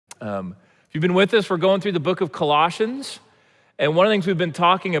If you've been with us, we're going through the book of Colossians. And one of the things we've been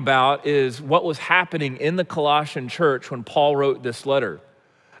talking about is what was happening in the Colossian church when Paul wrote this letter.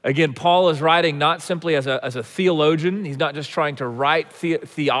 Again, Paul is writing not simply as a theologian. He's not just trying to write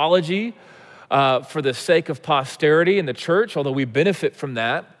theology for the sake of posterity in the church, although we benefit from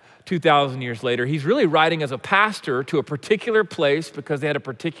that 2,000 years later. He's really writing as a pastor to a particular place because they had a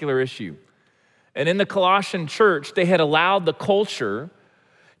particular issue. And in the Colossian church, they had allowed the culture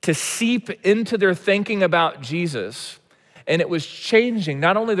to seep into their thinking about Jesus. And it was changing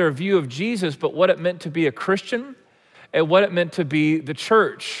not only their view of Jesus, but what it meant to be a Christian and what it meant to be the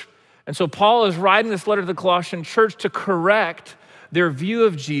church. And so Paul is writing this letter to the Colossian church to correct their view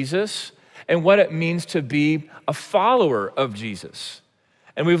of Jesus and what it means to be a follower of Jesus.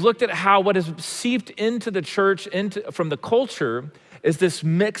 And we've looked at how what has seeped into the church from the culture is this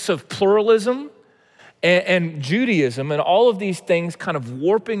mix of pluralism and Judaism, and all of these things kind of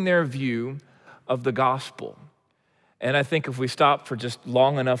warping their view of the gospel. And I think if we stop for just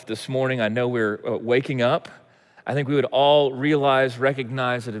long enough this morning, I know we're waking up, I think we would all realize,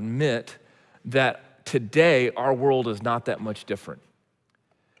 recognize, and admit that today our world is not that much different.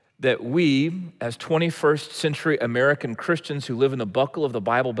 That we, as 21st century American Christians who live in the buckle of the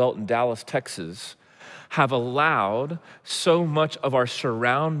Bible Belt in Dallas, Texas, have allowed so much of our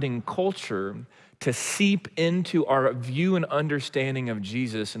surrounding culture to seep into our view and understanding of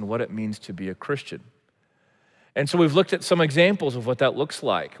Jesus and what it means to be a Christian. And so we've looked at some examples of what that looks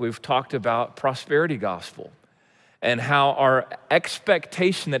like. We've talked about prosperity gospel and how our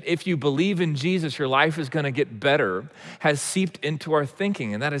expectation that if you believe in Jesus, your life is going to get better has seeped into our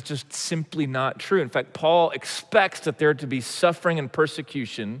thinking, and that is just simply not true. In fact, Paul expects that there to be suffering and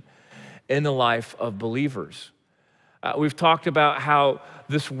persecution in the life of believers. We've talked about how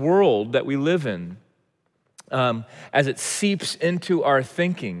this world that we live in, as it seeps into our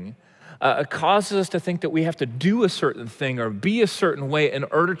thinking, it causes us to think that we have to do a certain thing or be a certain way in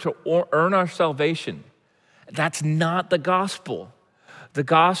order to earn our salvation. That's not the gospel. The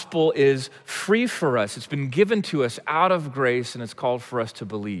gospel is free for us. It's been given to us out of grace, and it's called for us to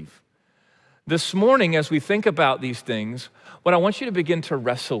believe. This morning, as we think about these things, what I want you to begin to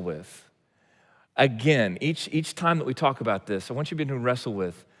wrestle with, again, each time that we talk about this, I want you to begin to wrestle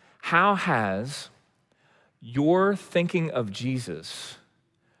with, how has your thinking of Jesus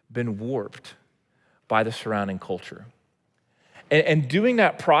been warped by the surrounding culture? And doing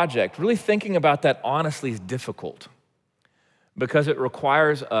that project, really thinking about that honestly is difficult because it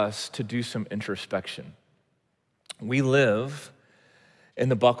requires us to do some introspection. We live in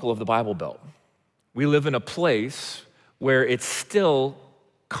the buckle of the Bible Belt. We live in a place where it's still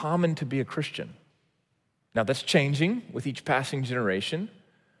common to be a Christian. Now that's changing with each passing generation,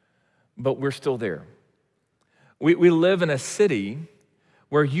 but we're still there. We live in a city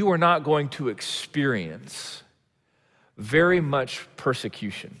where you are not going to experience very much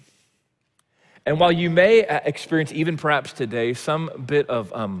persecution. And while you may experience, even perhaps today, some bit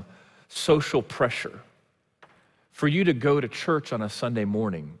of social pressure for you to go to church on a Sunday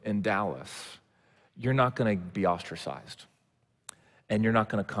morning in Dallas, you're not going to be ostracized, and you're not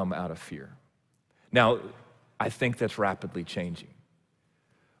going to come out of fear. Now, I think that's rapidly changing.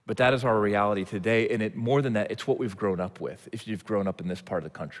 But that is our reality today, and more than that, it's what we've grown up with, if you've grown up in this part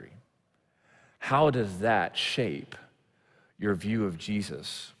of the country. How does that shape your view of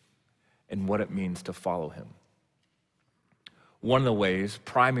Jesus and what it means to follow him? One of the ways,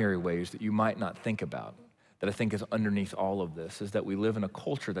 primary ways that you might not think about, that I think is underneath all of this, is that we live in a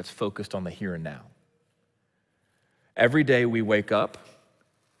culture that's focused on the here and now. Every day we wake up,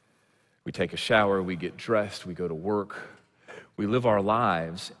 we take a shower, we get dressed, we go to work, we live our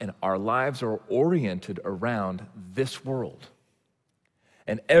lives, and our lives are oriented around this world.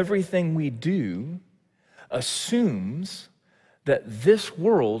 And everything we do assumes that this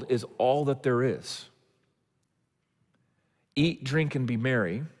world is all that there is. Eat, drink, and be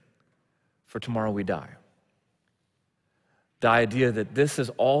merry, for tomorrow we die. The idea that this is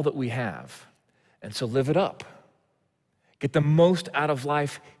all that we have, and so live it up. Get the most out of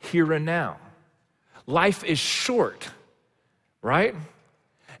life here and now. Life is short, right?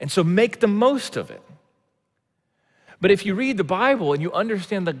 And so make the most of it. But if you read the Bible and you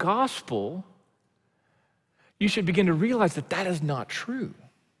understand the gospel, you should begin to realize that that is not true.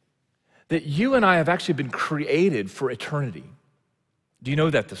 That you and I have actually been created for eternity. Do you know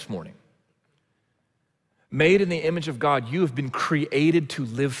that this morning? Made in the image of God, you have been created to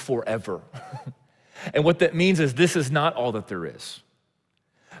live forever. And what that means is this is not all that there is.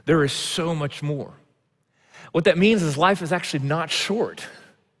 There is so much more. What that means is life is actually not short,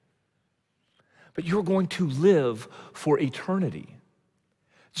 but you're going to live for eternity.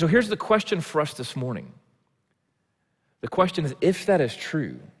 So here's the question for us this morning. The question is, if that is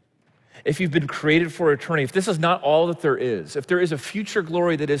true, if you've been created for eternity, if this is not all that there is, if there is a future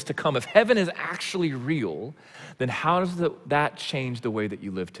glory that is to come, if heaven is actually real, then how does that change the way that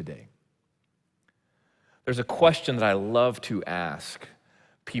you live today? There's a question that I love to ask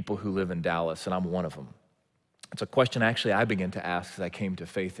people who live in Dallas, and I'm one of them. It's a question actually I began to ask as I came to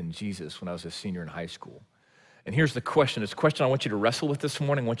faith in Jesus when I was a senior in high school. And here's the question. It's a question I want you to wrestle with this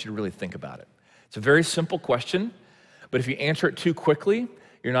morning. I want you to really think about it. It's a very simple question, but if you answer it too quickly,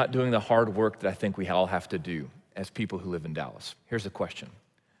 you're not doing the hard work that I think we all have to do as people who live in Dallas. Here's the question.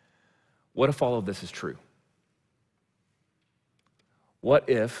 What if all of this is true? What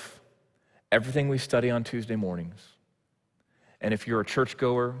if everything we study on Tuesday mornings, and if you're a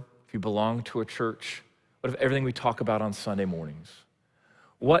churchgoer, if you belong to a church, what if everything we talk about on Sunday mornings?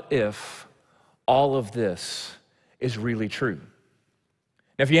 What if all of this is really true?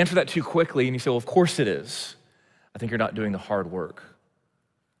 Now, if you answer that too quickly and you say, well, of course it is, I think you're not doing the hard work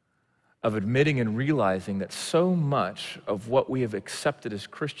of admitting and realizing that so much of what we have accepted as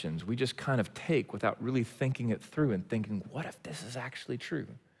Christians, we just kind of take without really thinking it through and thinking, what if this is actually true?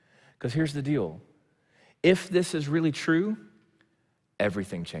 Because here's the deal. If this is really true,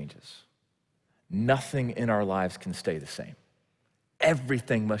 everything changes. Nothing in our lives can stay the same.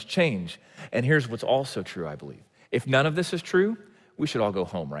 Everything must change. And here's what's also true, I believe. If none of this is true, we should all go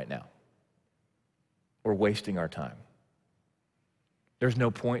home right now. We're wasting our time. There's no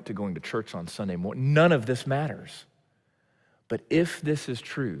point to going to church on Sunday morning. None of this matters. But if this is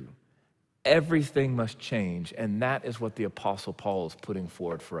true, everything must change, and that is what the Apostle Paul is putting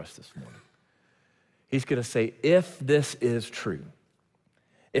forward for us this morning. He's going to say, if this is true,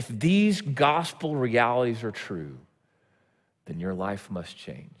 if these gospel realities are true, then your life must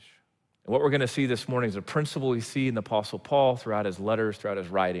change. And what we're going to see this morning is a principle we see in the Apostle Paul throughout his letters, throughout his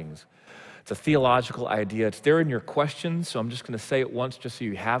writings. It's a theological idea. It's there in your questions, so I'm just going to say it once just so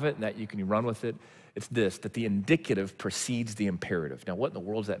you have it and that you can run with it. It's this, that the indicative precedes the imperative. Now, what in the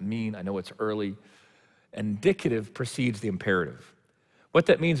world does that mean? I know it's early. Indicative precedes the imperative. What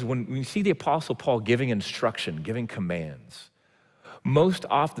that means is when you see the Apostle Paul giving instruction, giving commands, most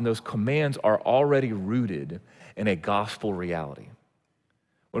often those commands are already rooted in a gospel reality.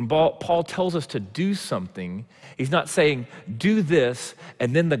 When Paul tells us to do something, he's not saying, do this,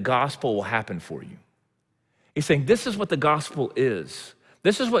 and then the gospel will happen for you. He's saying, this is what the gospel is.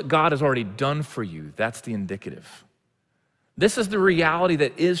 This is what God has already done for you. That's the indicative. This is the reality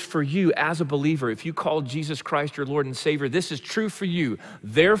that is for you as a believer. If you call Jesus Christ your Lord and Savior, this is true for you.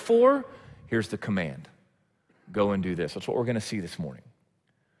 Therefore, here's the command. Go and do this. That's what we're going to see this morning.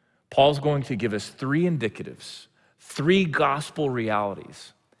 Paul's going to give us three indicatives, three gospel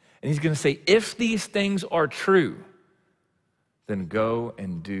realities. And he's going to say, if these things are true, then go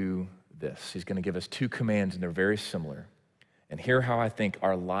and do this. He's going to give us two commands, and they're very similar. And hear how I think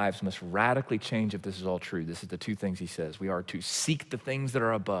our lives must radically change if this is all true. This is the two things he says. We are to seek the things that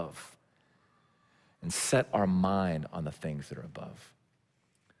are above and set our mind on the things that are above.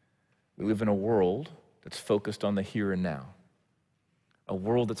 We live in a world that's focused on the here and now, a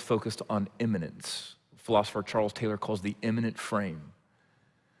world that's focused on immanence. Philosopher Charles Taylor calls the immanent frame.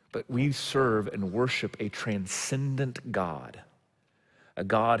 But we serve and worship a transcendent God, a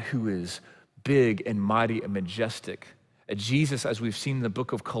God who is big and mighty and majestic, a Jesus, as we've seen in the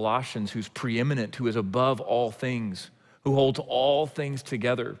book of Colossians, who's preeminent, who is above all things, who holds all things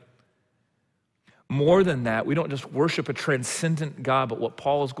together. More than that, we don't just worship a transcendent God, but what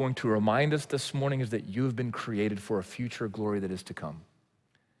Paul is going to remind us this morning is that you have been created for a future glory that is to come.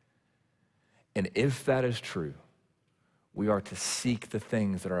 And if that is true, we are to seek the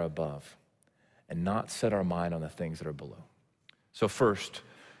things that are above and not set our mind on the things that are below. So first,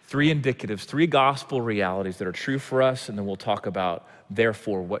 three indicatives, three gospel realities that are true for us, and then we'll talk about,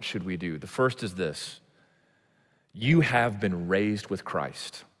 therefore, what should we do? The first is this: you have been raised with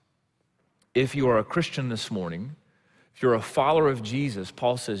Christ. If you are a Christian this morning, if you're a follower of Jesus,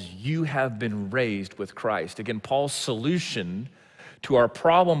 Paul says you have been raised with Christ. Again, Paul's solution to our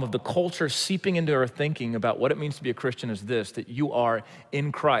problem of the culture seeping into our thinking about what it means to be a Christian is this, that you are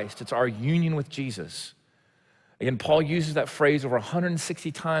in Christ. It's our union with Jesus. Again, Paul uses that phrase over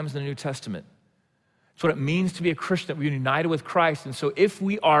 160 times in the New Testament. It's what it means to be a Christian, that we're united with Christ. And so if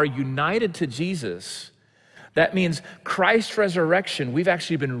we are united to Jesus, that means Christ's resurrection, we've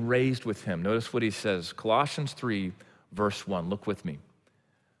actually been raised with him. Notice what he says, Colossians 3, verse 1. Look with me.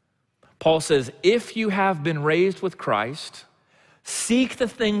 Paul says, if you have been raised with Christ, seek the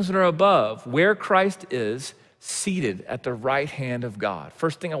things that are above, where Christ is seated at the right hand of God.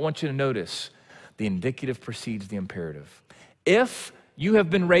 First thing I want you to notice, the indicative precedes the imperative. If You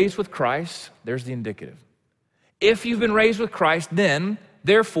have been raised with Christ. There's the indicative. If you've been raised with Christ, then,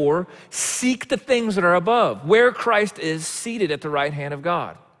 therefore, seek the things that are above, where Christ is seated at the right hand of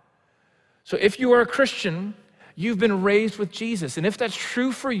God. So if you are a Christian, you've been raised with Jesus. And if that's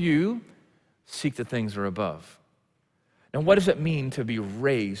true for you, seek the things that are above. Now, what does it mean to be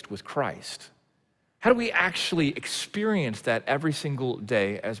raised with Christ? How do we actually experience that every single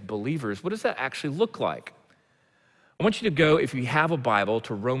day as believers? What does that actually look like? I want you to go, if you have a Bible,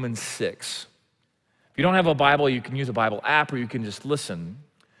 to Romans 6. If you don't have a Bible, you can use a Bible app or you can just listen.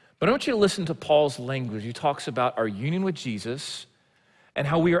 But I want you to listen to Paul's language. He talks about our union with Jesus and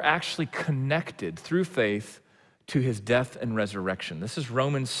how we are actually connected through faith to his death and resurrection. This is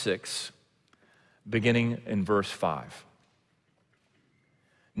Romans 6, beginning in verse 5.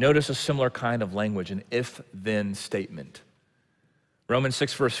 Notice a similar kind of language, an if-then statement. Romans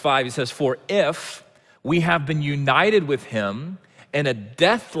 6, verse 5, he says, "For if we have been united with him in a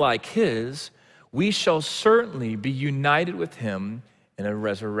death like his, we shall certainly be united with him in a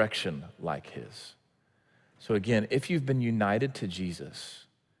resurrection like his." So again, if you've been united to Jesus,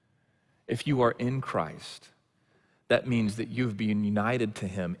 if you are in Christ, that means that you've been united to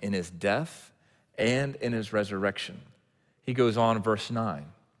him in his death and in his resurrection. He goes on in verse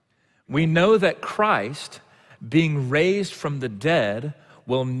 9. "We know that Christ, being raised from the dead,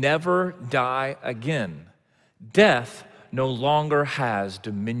 will never die again. Death no longer has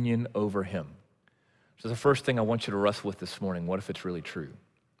dominion over him." So the first thing I want you to wrestle with this morning, what if it's really true?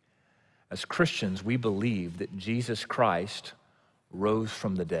 As Christians, we believe that Jesus Christ rose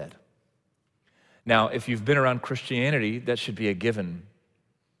from the dead. Now, if you've been around Christianity, that should be a given.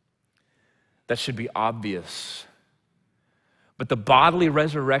 That should be obvious. But the bodily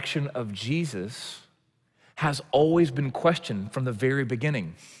resurrection of Jesus has always been questioned from the very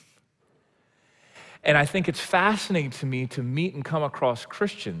beginning. And I think it's fascinating to me to meet and come across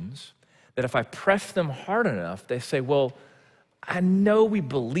Christians that if I press them hard enough, they say, well, I know we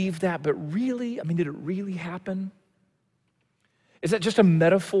believe that, but really, did it really happen? Is that just a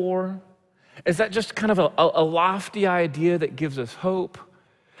metaphor? Is that just kind of a lofty idea that gives us hope?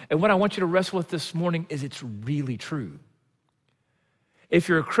 And what I want you to wrestle with this morning is it's really true. If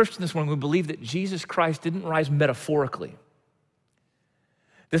you're a Christian this morning, we believe that Jesus Christ didn't rise metaphorically.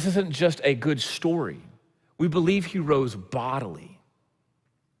 This isn't just a good story. We believe he rose bodily.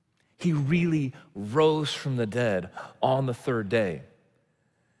 He really rose from the dead on the third day.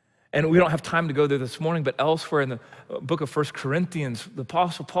 And we don't have time to go there this morning, but elsewhere in the book of 1 Corinthians, the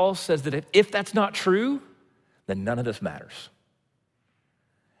Apostle Paul says that if that's not true, then none of this matters.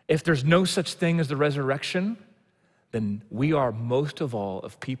 If there's no such thing as the resurrection, then we are most of all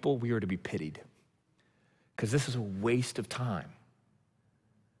of people we are to be pitied, because this is a waste of time.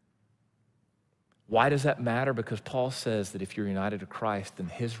 Why does that matter? Because Paul says that if you're united to Christ, then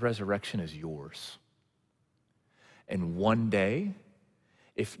his resurrection is yours. And one day,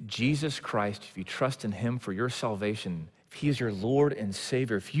 if Jesus Christ, if you trust in him for your salvation, if he is your Lord and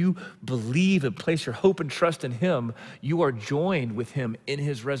Savior, if you believe and place your hope and trust in him, you are joined with him in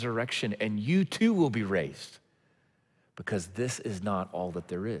his resurrection, and you too will be raised, because this is not all that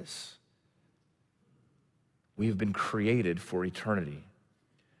there is. We have been created for eternity.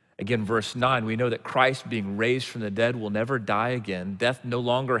 Again, verse 9, we know that Christ, being raised from the dead, will never die again. Death no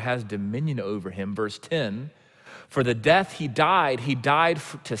longer has dominion over him. Verse 10, for the death he died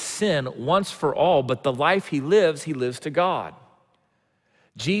to sin once for all, but the life he lives to God.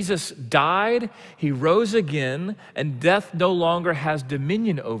 Jesus died, he rose again, and death no longer has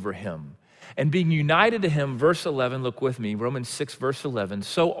dominion over him. And being united to him, verse 11, look with me, Romans 6, verse 11,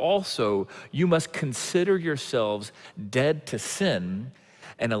 so also you must consider yourselves dead to sin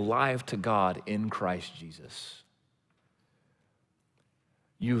and alive to God in Christ Jesus.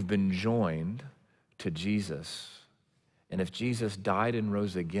 You've been joined to Jesus. And if Jesus died and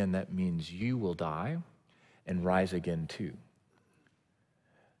rose again, that means you will die and rise again too.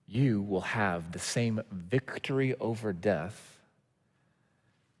 You will have the same victory over death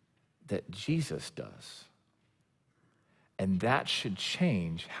that Jesus does. And that should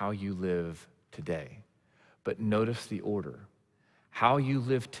change how you live today. But notice the order. How you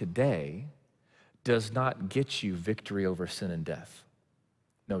live today does not get you victory over sin and death.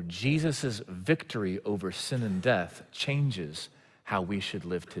 No, Jesus' victory over sin and death changes how we should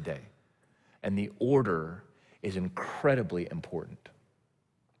live today. And the order is incredibly important.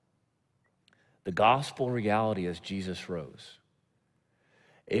 The gospel reality is Jesus rose.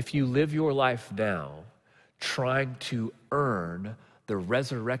 If you live your life now trying to earn the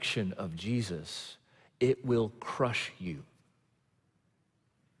resurrection of Jesus, it will crush you.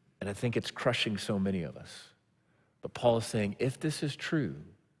 And I think it's crushing so many of us. But Paul is saying, if this is true,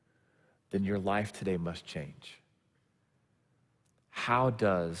 then your life today must change. How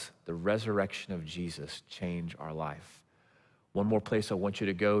does the resurrection of Jesus change our life? One more place I want you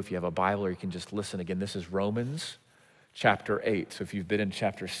to go, if you have a Bible, or you can just listen again. This is Romans chapter 8. So if you've been in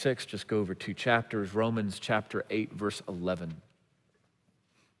chapter 6, just go over 2 chapters. Romans chapter 8, verse 11.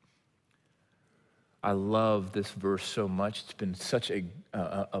 I love this verse so much. It's been such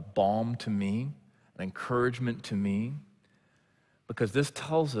a balm to me, an encouragement to me, because this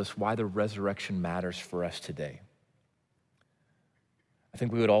tells us why the resurrection matters for us today. I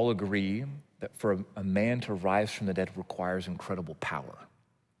think we would all agree that for a man to rise from the dead requires incredible power.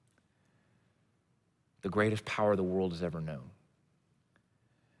 The greatest power the world has ever known.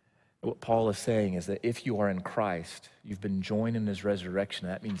 What Paul is saying is that if you are in Christ, you've been joined in his resurrection.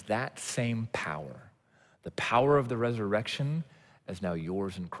 That means that same power, the power of the resurrection, is now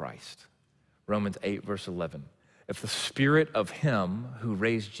yours in Christ. Romans 8, verse 11. If the spirit of him who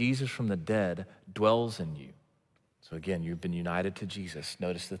raised Jesus from the dead dwells in you. So again, you've been united to Jesus.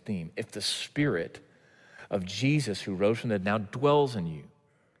 Notice the theme. If the spirit of Jesus who rose from the dead now dwells in you,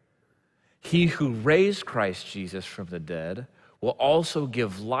 he who raised Christ Jesus from the dead will also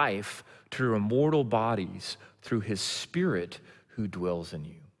give life to your immortal bodies through his spirit who dwells in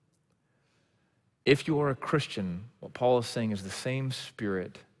you. If you are a Christian, what Paul is saying is the same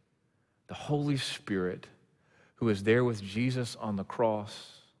spirit, the Holy Spirit, who was there with Jesus on the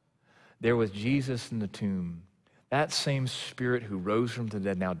cross, there with Jesus in the tomb, that same spirit who rose from the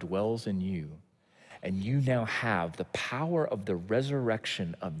dead now dwells in you, and you now have the power of the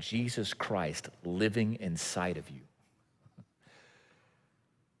resurrection of Jesus Christ living inside of you.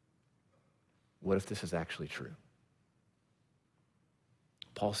 What if this is actually true?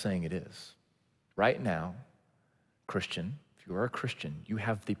 Paul's saying it is. Right now, Christian, if you are a Christian, you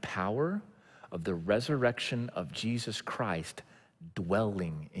have the power of the resurrection of Jesus Christ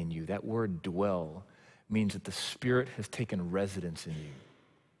dwelling in you. That word dwell means that the Spirit has taken residence in you.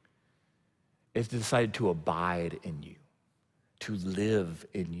 It's decided to abide in you, to live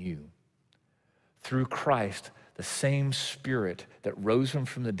in you. Through Christ, the same Spirit that rose him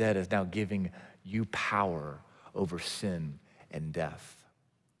from the dead is now giving you power over sin and death.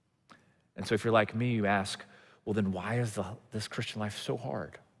 And so if you're like me, you ask, well, then why is this Christian life so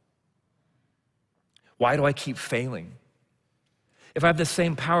hard? Why do I keep failing? If I have the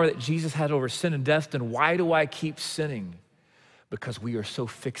same power that Jesus had over sin and death, then why do I keep sinning? Because we are so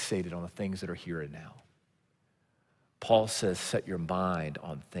fixated on the things that are here and now. Paul says, set your mind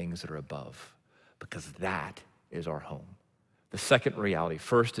on things that are above, because that is our home. The second reality,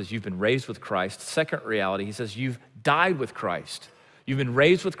 first is you've been raised with Christ. Second reality, he says you've died with Christ. You've been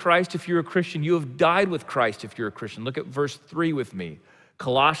raised with Christ if you're a Christian. You have died with Christ if you're a Christian. Look at verse 3 with me.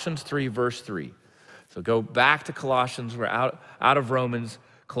 Colossians 3, verse 3. So go back to Colossians. We're out of Romans.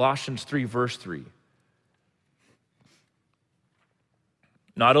 Colossians 3, verse 3.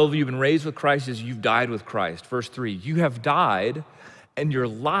 Not all of you have been raised with Christ as you've died with Christ. Verse 3, you have died and your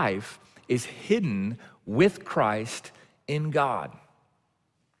life is hidden with Christ in God.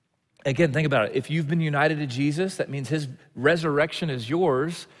 Again, think about it. If you've been united to Jesus, that means his resurrection is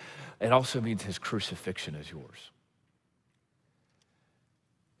yours. It also means his crucifixion is yours.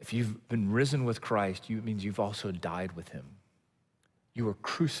 If you've been risen with Christ, it means you've also died with him. You were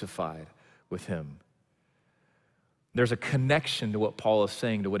crucified with him. There's a connection to what Paul is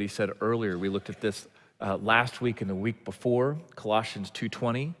saying to what he said earlier. We looked at this last week and the week before, Colossians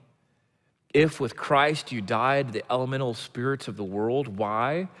 2:20. If with Christ you died to the elemental spirits of the world,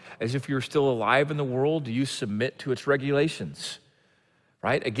 why? As if you were still alive in the world, do you submit to its regulations?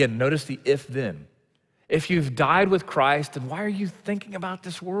 Right? Again, notice the if then. If you've died with Christ, then why are you thinking about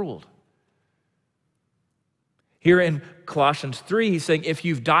this world? Here in Colossians 3, he's saying, if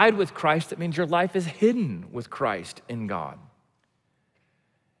you've died with Christ, that means your life is hidden with Christ in God.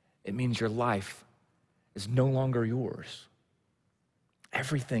 It means your life is no longer yours.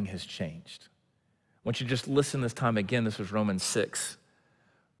 Everything has changed. I want you to just listen this time again. This was Romans 6.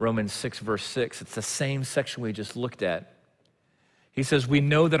 Romans 6, verse 6. It's the same section we just looked at. He says, we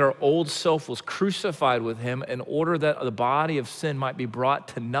know that our old self was crucified with him in order that the body of sin might be brought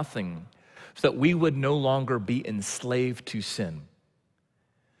to nothing, so that we would no longer be enslaved to sin.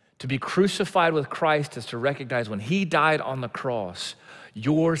 To be crucified with Christ is to recognize when he died on the cross,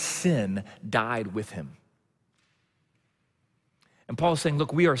 your sin died with him. And Paul is saying,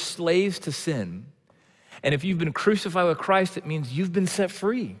 look, we are slaves to sin. And if you've been crucified with Christ, it means you've been set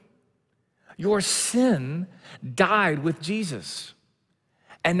free. Your sin died with Jesus.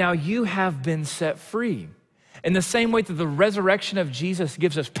 And now you have been set free. In the same way that the resurrection of Jesus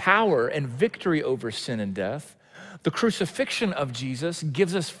gives us power and victory over sin and death, The crucifixion of Jesus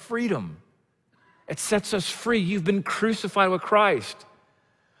gives us freedom. It sets us free. You've been crucified with Christ.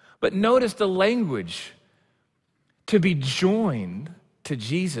 But notice the language. To be joined to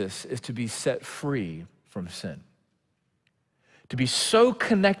Jesus is to be set free from sin. To be so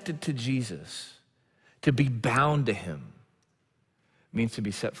connected to Jesus, to be bound to him, means to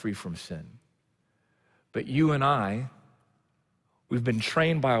be set free from sin. But you and I, we've been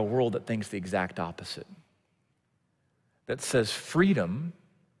trained by a world that thinks the exact opposite. That says freedom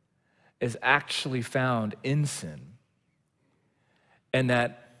is actually found in sin, and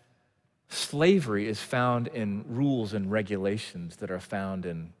that slavery is found in rules and regulations that are found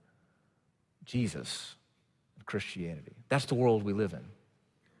in Jesus, Christianity. That's the world we live in.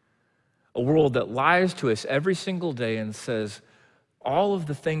 A world that lies to us every single day and says all of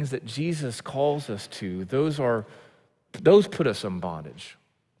the things that Jesus calls us to, those put us in bondage.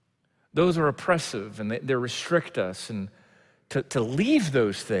 Those are oppressive and they restrict us. And to leave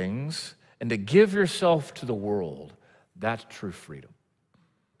those things and to give yourself to the world, that's true freedom.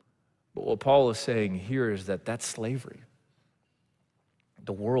 But what Paul is saying here is that that's slavery.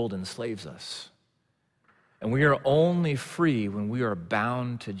 The world enslaves us. And we are only free when we are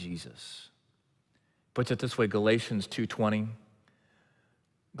bound to Jesus. Puts it this way, Galatians 2:20.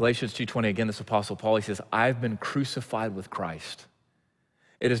 Galatians 2:20, again, this Apostle Paul, he says, I've been crucified with Christ.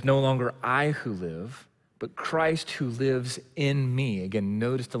 It is no longer I who live, but Christ who lives in me. Again,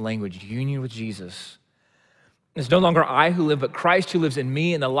 notice the language, union with Jesus. It's no longer I who live, but Christ who lives in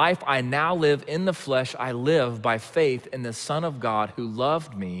me. And the life I now live in the flesh, I live by faith in the Son of God who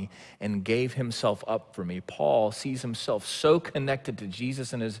loved me and gave himself up for me. Paul sees himself so connected to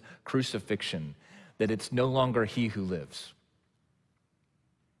Jesus and his crucifixion that it's no longer he who lives,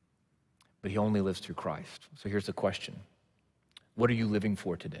 but he only lives through Christ. So here's the question. What are you living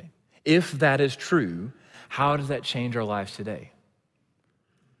for today? If that is true, how does that change our lives today?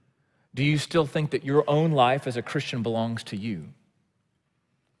 Do you still think that your own life as a Christian belongs to you?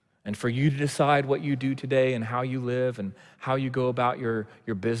 And for you to decide what you do today and how you live and how you go about your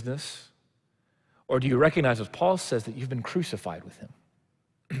business? Or do you recognize, as Paul says, that you've been crucified with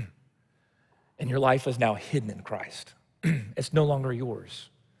him? And your life is now hidden in Christ. It's no longer yours.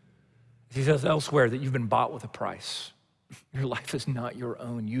 He says elsewhere that you've been bought with a price. Your life is not your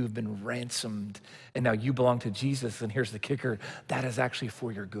own. You have been ransomed, and now you belong to Jesus. And here's the kicker, that is actually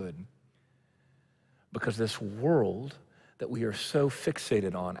for your good. Because this world that we are so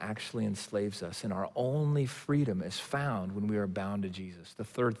fixated on actually enslaves us, and our only freedom is found when we are bound to Jesus. The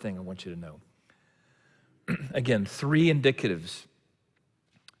third thing I want you to know. Again, three indicatives,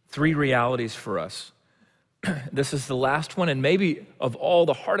 three realities for us. This is the last one, and maybe of all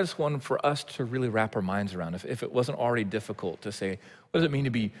the hardest one for us to really wrap our minds around, if it wasn't already difficult to say, what does it mean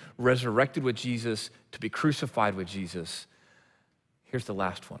to be resurrected with Jesus, to be crucified with Jesus? Here's the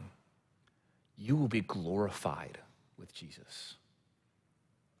last one. You will be glorified with Jesus.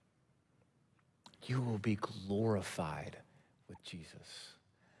 You will be glorified with Jesus.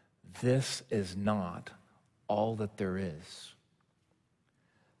 This is not all that there is.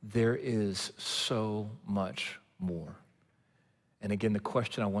 There is so much more. And again, the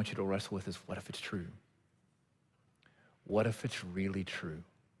question I want you to wrestle with is, what if it's true? What if it's really true?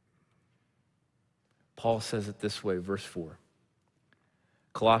 Paul says it this way, verse 4.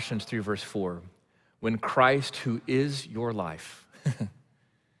 Colossians 3, verse 4. When Christ, who is your life, you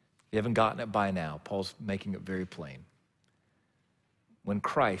haven't gotten it by now, Paul's making it very plain. When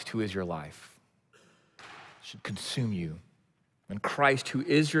Christ, who is your life, should consume you. When Christ, who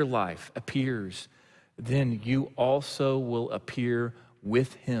is your life, appears, then you also will appear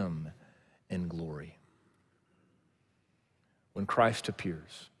with him in glory. When Christ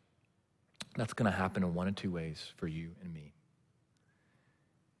appears, that's going to happen in one of two ways for you and me.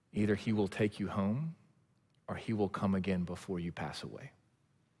 Either he will take you home or he will come again before you pass away.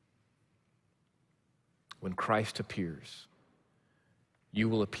 When Christ appears, you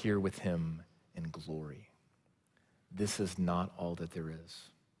will appear with him in glory. This is not all that there is.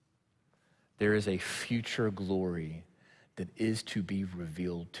 There is a future glory that is to be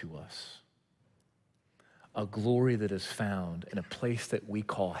revealed to us. A glory that is found in a place that we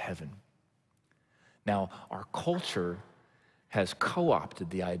call heaven. Now, our culture has co-opted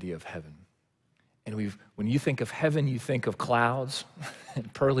the idea of heaven. And when you think of heaven, you think of clouds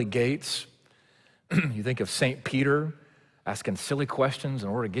and pearly gates. You think of St. Peter asking silly questions in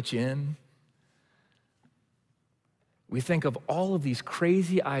order to get you in. We think of all of these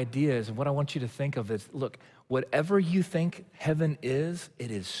crazy ideas, and what I want you to think of is, look, whatever you think heaven is, it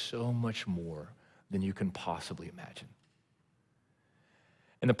is so much more than you can possibly imagine.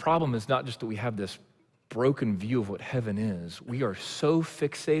 And the problem is not just that we have this broken view of what heaven is, we are so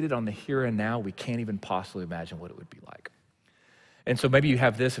fixated on the here and now, we can't even possibly imagine what it would be like. And so maybe you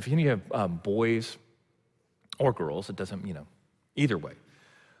have this, if you have boys or girls, it doesn't, either way.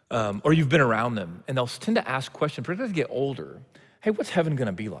 Or you've been around them, and they'll tend to ask questions, particularly as they get older, hey, what's heaven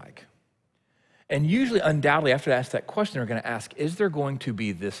gonna be like? And usually, undoubtedly, after they ask that question, they're gonna ask, is there going to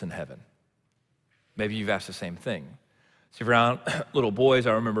be this in heaven? Maybe you've asked the same thing. So if you're around little boys,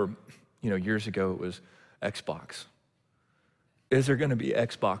 I remember, years ago, it was Xbox. Is there gonna be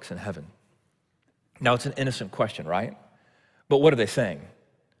Xbox in heaven? Now, it's an innocent question, right? But what are they saying?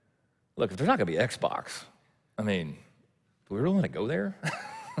 Look, if there's not gonna be Xbox, do we really wanna go there?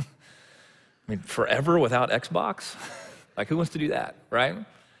 Forever without Xbox? Like, who wants to do that, right?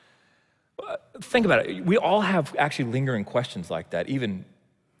 Think about it. We all have actually lingering questions like that, even,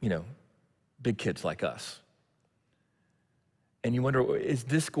 big kids like us. And you wonder, is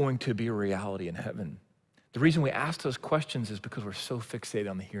this going to be a reality in heaven? The reason we ask those questions is because we're so fixated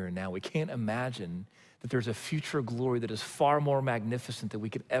on the here and now. We can't imagine that there's a future glory that is far more magnificent than we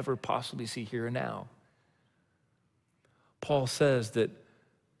could ever possibly see here and now. Paul says that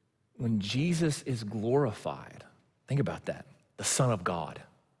when Jesus is glorified, think about that, the Son of God.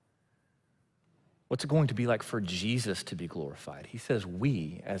 What's it going to be like for Jesus to be glorified? He says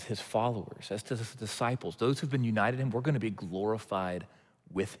we, as his followers, as his disciples, those who've been united in him, we're going to be glorified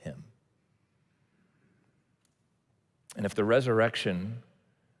with him. And if the resurrection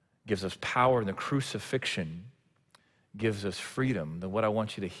gives us power and the crucifixion gives us freedom, then what I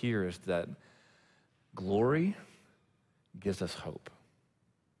want you to hear is that glory gives us hope.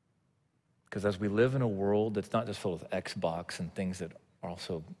 Because as we live in a world that's not just filled with Xbox and things that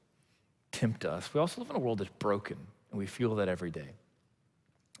also tempt us, we also live in a world that's broken, and we feel that every day.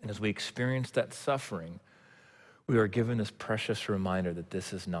 And as we experience that suffering, we are given this precious reminder that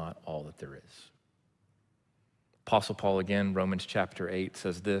this is not all that there is. Apostle Paul, again, Romans chapter 8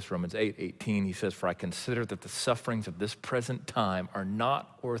 says this, Romans 8:18, he says, "For I consider that the sufferings of this present time are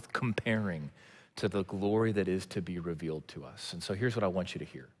not worth comparing to the glory that is to be revealed to us." And so here's what I want you to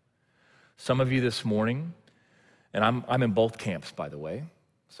hear. Some of you this morning, and I'm in both camps, by the way,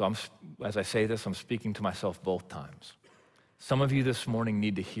 so as I say this, I'm speaking to myself both times. Some of you this morning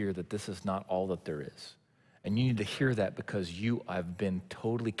need to hear that this is not all that there is. And you need to hear that because you have been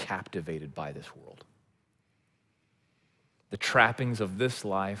totally captivated by this world. The trappings of this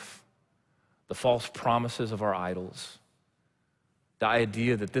life, the false promises of our idols, the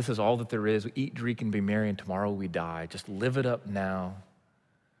idea that this is all that there is, we eat, drink, and be merry, and tomorrow we die. Just live it up now.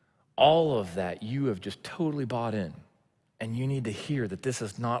 All of that you have just totally bought in. And you need to hear that this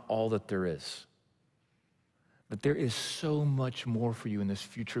is not all that there is. That there is so much more for you in this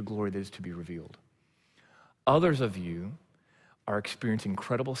future glory that is to be revealed. Others of you are experiencing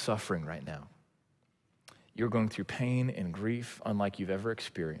incredible suffering right now. You're going through pain and grief unlike you've ever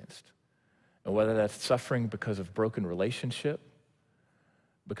experienced. And whether that's suffering because of broken relationship,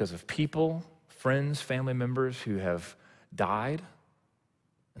 because of people, friends, family members who have died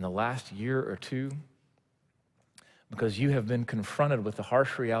in the last year or two, because you have been confronted with the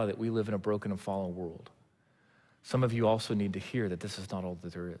harsh reality that we live in a broken and fallen world. Some of you also need to hear that this is not all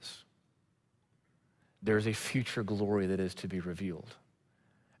that there is. There is a future glory that is to be revealed.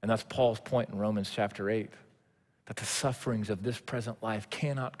 And that's Paul's point in Romans chapter 8, that the sufferings of this present life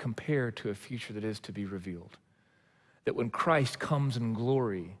cannot compare to a future that is to be revealed. That when Christ comes in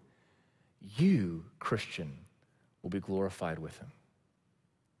glory, you, Christian, will be glorified with him.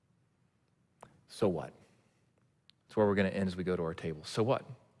 So what? That's where we're going to end as we go to our table. So what?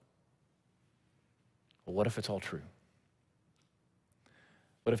 Well, what if it's all true?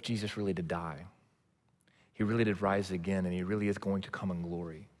 What if Jesus really did die? He really did rise again, and he really is going to come in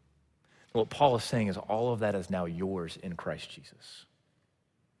glory. What Paul is saying is all of that is now yours in Christ Jesus.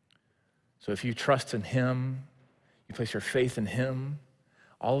 So if you trust in him, you place your faith in him,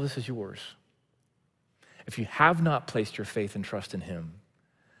 all of this is yours. If you have not placed your faith and trust in him,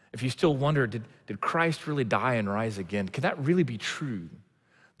 if you still wonder, did Christ really die and rise again? Can that really be true?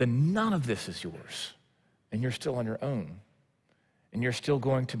 Then none of this is yours, and you're still on your own. And you're still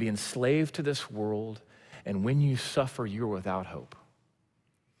going to be enslaved to this world, and when you suffer, you're without hope.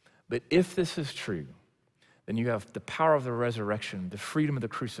 But if this is true, then you have the power of the resurrection, the freedom of the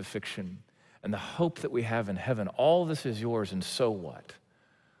crucifixion, and the hope that we have in heaven. All this is yours, and so what?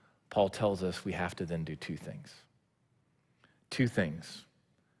 Paul tells us we have to then do two things. Two things.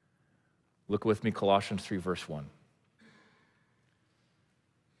 Look with me, Colossians 3, verse 1.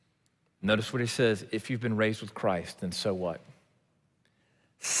 Notice what he says, if you've been raised with Christ, then so what?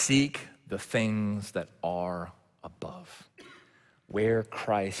 Seek the things that are above. Where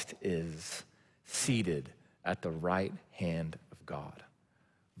Christ is, seated at the right hand of God.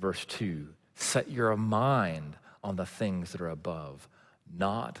 Verse 2, set your mind on the things that are above,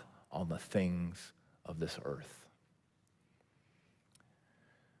 not on the things of this earth.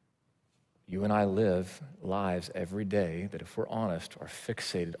 You and I live lives every day that, if we're honest, are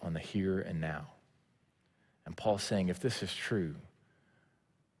fixated on the here and now. And Paul's saying, if this is true,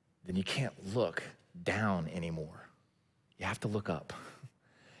 then you can't look down anymore. You have to look up.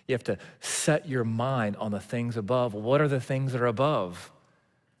 You have to set your mind on the things above. What are the things that are above?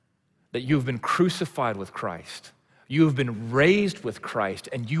 That you've been crucified with Christ. You have been raised with Christ,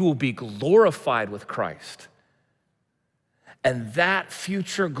 and you will be glorified with Christ. And that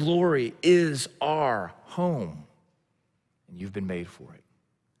future glory is our home. And you've been made for it.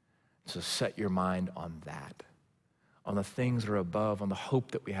 So set your mind on that, on the things that are above, on the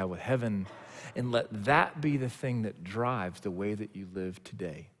hope that we have with heaven, and let that be the thing that drives the way that you live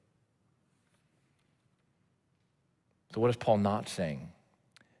today. So what is Paul not saying?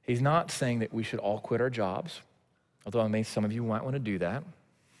 He's not saying that we should all quit our jobs, although some of you might want to do that.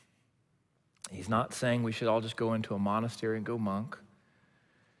 He's not saying we should all just go into a monastery and go monk.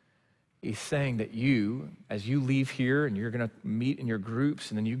 He's saying that you, as you leave here and you're going to meet in your groups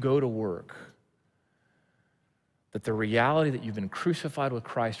and then you go to work, that the reality that you've been crucified with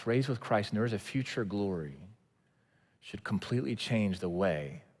Christ, raised with Christ, and there is a future glory should completely change the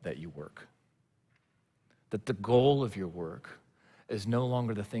way that you work. That the goal of your work is no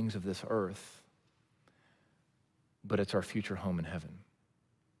longer the things of this earth, but it's our future home in heaven.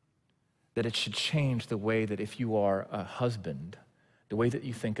 That it should change the way that if you are a husband, the way that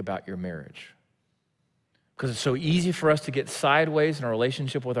you think about your marriage. Because it's so easy for us to get sideways in our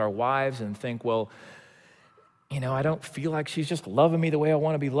relationship with our wives and think, well, I don't feel like she's just loving me the way I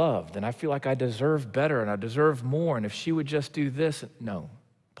want to be loved, and I feel like I deserve better and I deserve more, and if she would just do this. No,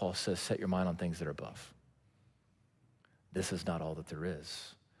 Paul says, set your mind on things that are above. This is not all that there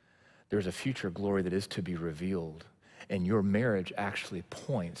is. There's a future glory that is to be revealed. And your marriage actually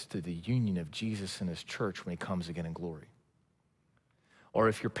points to the union of Jesus and his church when he comes again in glory. Or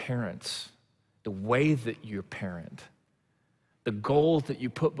if your parents, the way that you parent, the goals that you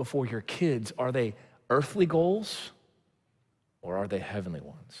put before your kids, are they earthly goals or are they heavenly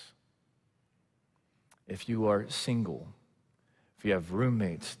ones? If you are single, if you have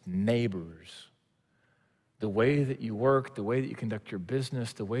roommates, neighbors, the way that you work, the way that you conduct your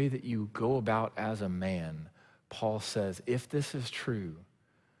business, the way that you go about as a man, Paul says, if this is true,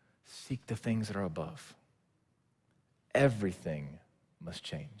 seek the things that are above. Everything must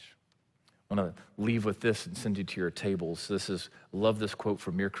change. I want to leave with this and send you to your tables. Love this quote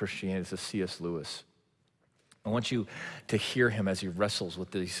from Mere Christianity. This is C.S. Lewis. I want you to hear him as he wrestles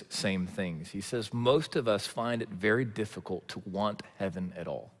with these same things. He says, most of us find it very difficult to want heaven at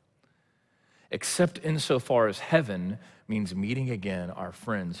all, except insofar as heaven means meeting again our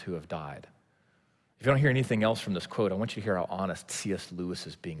friends who have died. If you don't hear anything else from this quote, I want you to hear how honest C.S. Lewis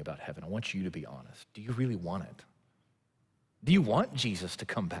is being about heaven. I want you to be honest. Do you really want it? Do you want Jesus to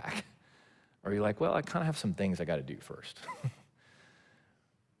come back? Or are you like, well, I kind of have some things I got to do first?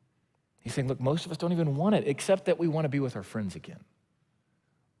 He's saying, look, most of us don't even want it, except that we want to be with our friends again.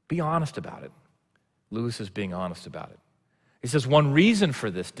 Be honest about it. Lewis is being honest about it. He says, one reason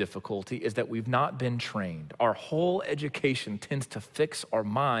for this difficulty is that we've not been trained. Our whole education tends to fix our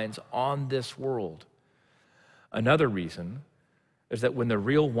minds on this world. Another reason is that when the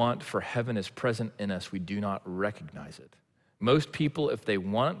real want for heaven is present in us, we do not recognize it. Most people, if they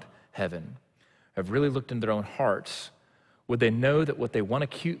want heaven, have really looked in their own hearts. Would they know that what they want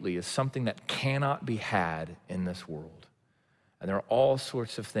acutely is something that cannot be had in this world? And there are all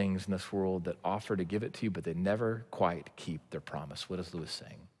sorts of things in this world that offer to give it to you, but they never quite keep their promise. What is Lewis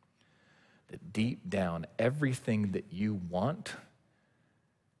saying? That deep down, everything that you want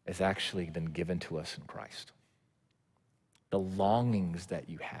has actually been given to us in Christ. The longings that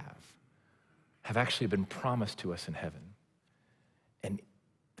you have actually been promised to us in heaven. And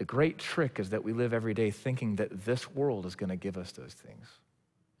the great trick is that we live every day thinking that this world is going to give us those things.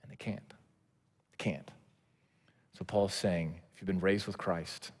 And it can't. It can't. So Paul's saying, if you've been raised with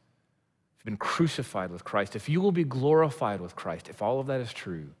Christ, if you've been crucified with Christ, if you will be glorified with Christ, if all of that is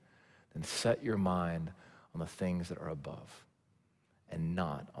true, then set your mind on the things that are above and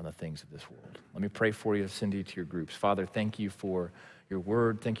not on the things of this world. Let me pray for you, send you to your groups. Father, thank you for your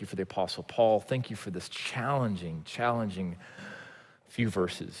word. Thank you for the Apostle Paul. Thank you for this challenging few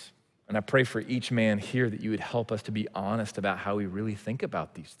verses. And I pray for each man here that you would help us to be honest about how we really think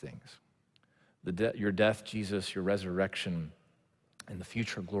about these things. Your death, Jesus, your resurrection, and the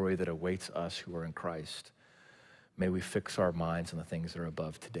future glory that awaits us who are in Christ. May we fix our minds on the things that are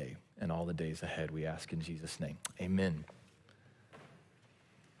above today. and all the days ahead. We ask in Jesus' name. Amen.